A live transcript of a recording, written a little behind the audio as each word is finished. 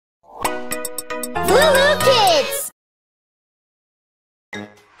LooLoo Kids!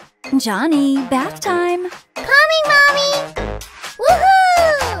 Johny, bath time. Coming, Mommy!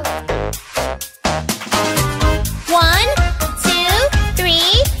 Woohoo! 1, 2,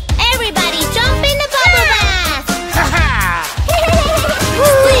 3. Everybody jump in the bubble bath!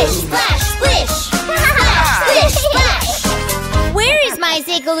 Splish, splash, splish! Splash, splish, splash! Where is my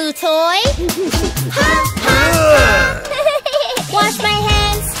Zigaloo toy? Ha, ha, ha! Wash my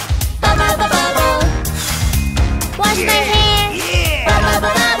hands! Bubble, bubble, bubble! Wash my hair! Bubble,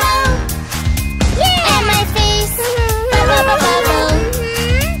 bubble, bubble! And my face! Bubble, bubble, bubble!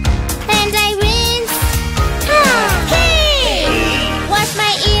 And I rinse! Hey! Wash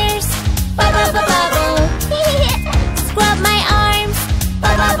my ears! Bubble, bubble, bubble! Scrub my arms!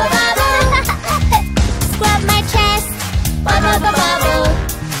 Bubble, bubble, bubble! Scrub my chest! Bubble, bubble, bubble!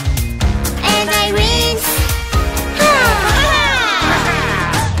 And I rinse!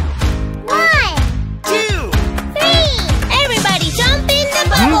 1, 2, 3! Everybody jump in the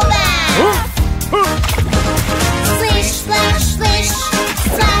bubble bath! Splish, splash, splish!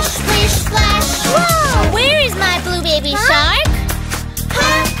 Splash, splish, splash! Whoa! Where is my blue baby shark? Ha,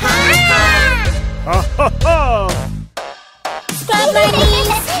 ha, ha! Ha ha ha! Scrub my knees!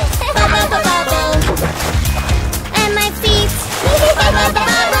 Bubble, bubble, bubble! And my feet! Bubble, bubble,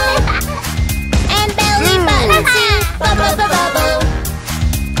 bubble! And belly button too! Bubble, bubble, bubble!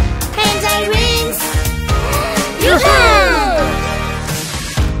 And I rinse! Yoo-hoo!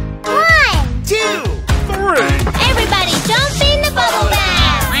 1, 2, 3. everybody jump in the bubble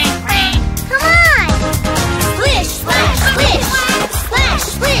bath! Come on! Splish, splash, splish! Splash,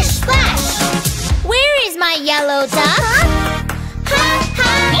 splish, splash! Where is my yellow duck? Ha,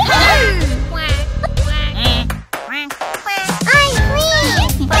 ha, ha! I'm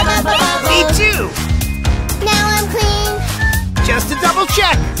clean! Bubble, bubble, Me bubble! too. Now I'm clean! Just to double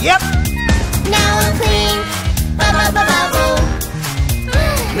check. Yep. Now I'm clean! Bubble, bubble, bubble!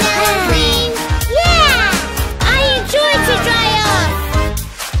 Now I'm clean! Yeah! I enjoy to dry off!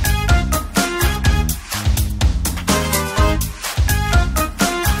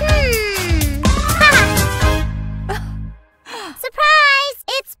 Surprise!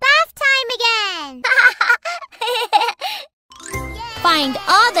 It's bath time again! Find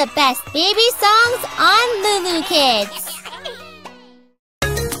all the best baby songs on LooLoo Kids!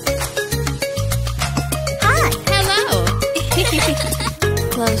 Hello.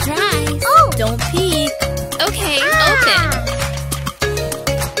 Close your eyes. Oh! Don't peek. Okay, open.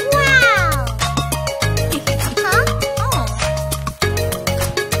 Wow! Huh? Oh.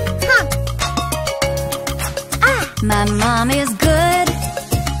 Huh. My mom is good.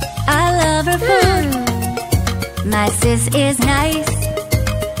 I love her food. My sis is nice.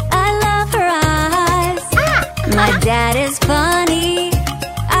 I love her eyes. My dad is funny.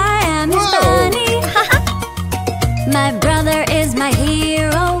 I am his bunny. My brother is my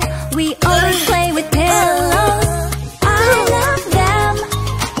hero. We always play with pillows. I love them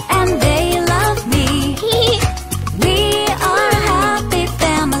and they love me. We are a happy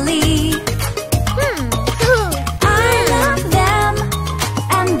family. I love them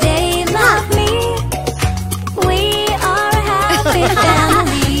and they love me. We are a happy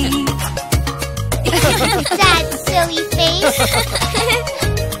family. That silly face!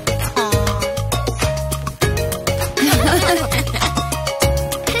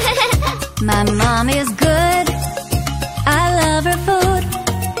 My mom is good. I love her food.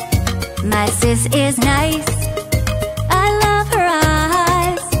 My sis is nice. I love her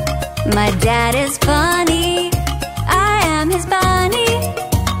eyes. My dad is funny. I am his bunny.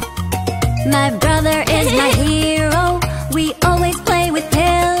 My brother is my hero. We always play with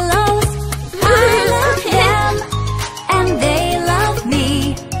pillows. I love them and they love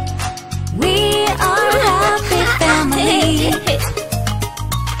me. We are a happy family.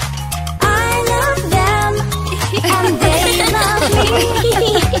 I love them and they love me.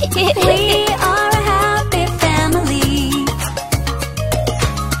 We are a happy family.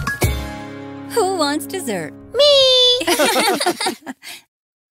 Who wants dessert? Me!